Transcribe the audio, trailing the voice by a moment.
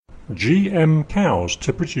GM cows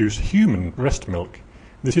to produce human breast milk.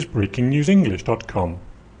 This is breakingnewsenglish.com.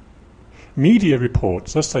 Media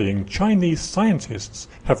reports are saying Chinese scientists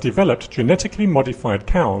have developed genetically modified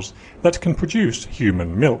cows that can produce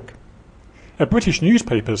human milk. A British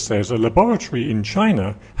newspaper says a laboratory in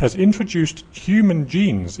China has introduced human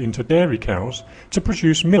genes into dairy cows to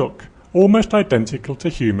produce milk almost identical to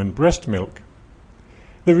human breast milk.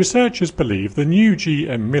 The researchers believe the new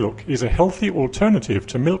GM milk is a healthy alternative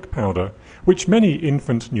to milk powder, which many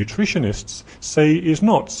infant nutritionists say is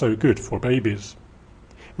not so good for babies.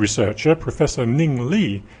 Researcher Professor Ning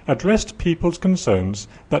Li addressed people's concerns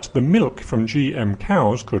that the milk from GM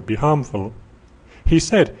cows could be harmful. He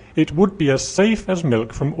said it would be as safe as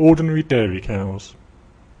milk from ordinary dairy cows.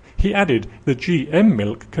 He added the GM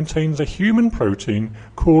milk contains a human protein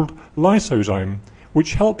called lysozyme,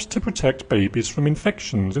 which helps to protect babies from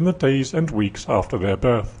infections in the days and weeks after their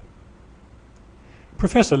birth.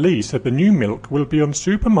 Professor Li said the new milk will be on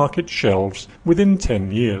supermarket shelves within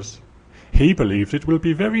 10 years. He believes it will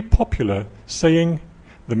be very popular, saying,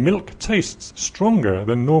 "The milk tastes stronger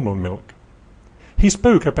than normal milk." He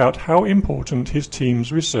spoke about how important his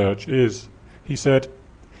team's research is. He said,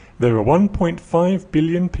 "There are 1.5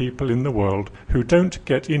 billion people in the world who don't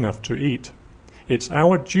get enough to eat. It's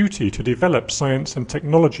our duty to develop science and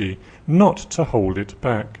technology, not to hold it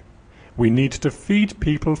back. We need to feed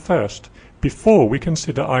people first, before we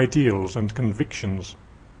consider ideals and convictions."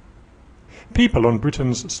 People on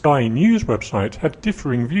Britain's Sky News website had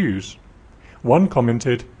differing views. One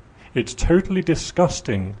commented, "It's totally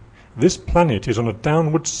disgusting. This planet is on a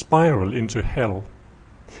downward spiral into hell."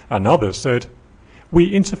 Another said, "We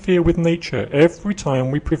interfere with nature every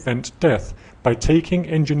time we prevent death by taking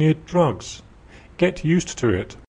engineered drugs. Get used to it."